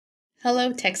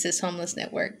Hello, Texas Homeless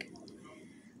Network.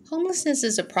 Homelessness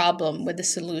is a problem with a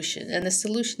solution, and the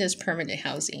solution is permanent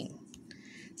housing.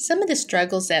 Some of the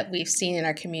struggles that we've seen in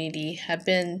our community have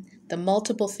been the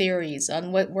multiple theories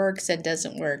on what works and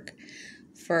doesn't work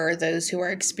for those who are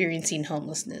experiencing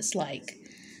homelessness, like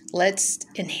let's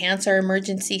enhance our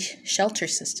emergency shelter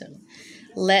system.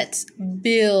 Let's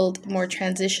build more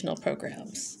transitional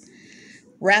programs.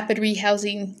 Rapid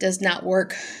rehousing does not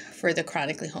work for the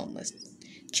chronically homeless.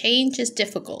 Change is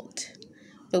difficult,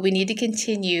 but we need to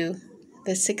continue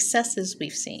the successes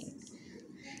we've seen.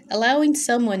 Allowing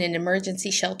someone in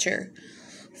emergency shelter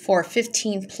for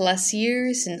 15 plus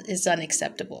years is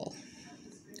unacceptable.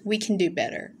 We can do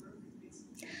better.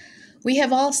 We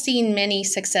have all seen many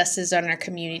successes in our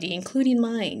community, including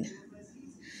mine.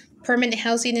 Permanent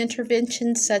housing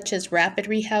interventions such as rapid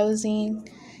rehousing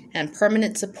and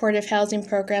permanent supportive housing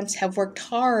programs have worked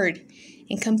hard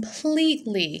in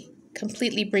completely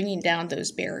bringing down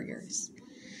those barriers.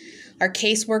 Our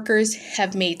caseworkers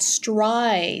have made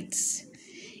strides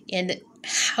in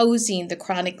housing the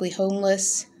chronically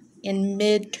homeless in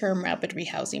midterm rapid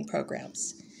rehousing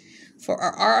programs. For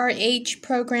our RRH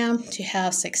program to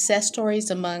have success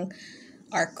stories among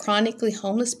our chronically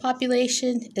homeless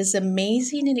population is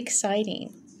amazing and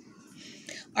exciting.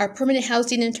 Our permanent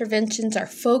housing interventions are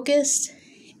focused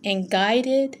and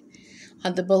guided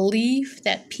on the belief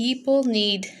that people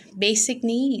need basic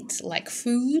needs like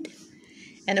food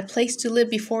and a place to live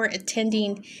before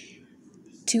attending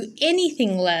to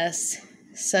anything less,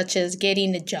 such as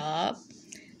getting a job,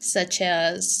 such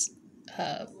as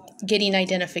getting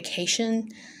identification,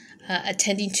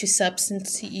 attending to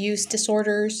substance use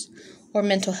disorders, or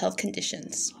mental health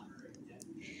conditions.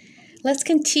 Let's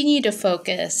continue to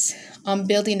focus on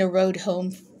building a road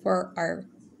home for our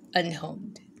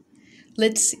unhomed.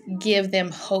 Let's give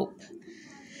them hope.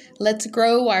 Let's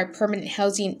grow our permanent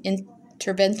housing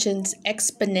interventions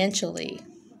exponentially.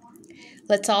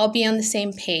 Let's all be on the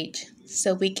same page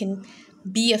so we can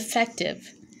be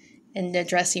effective in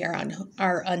addressing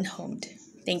our unhomed.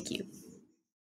 Thank you.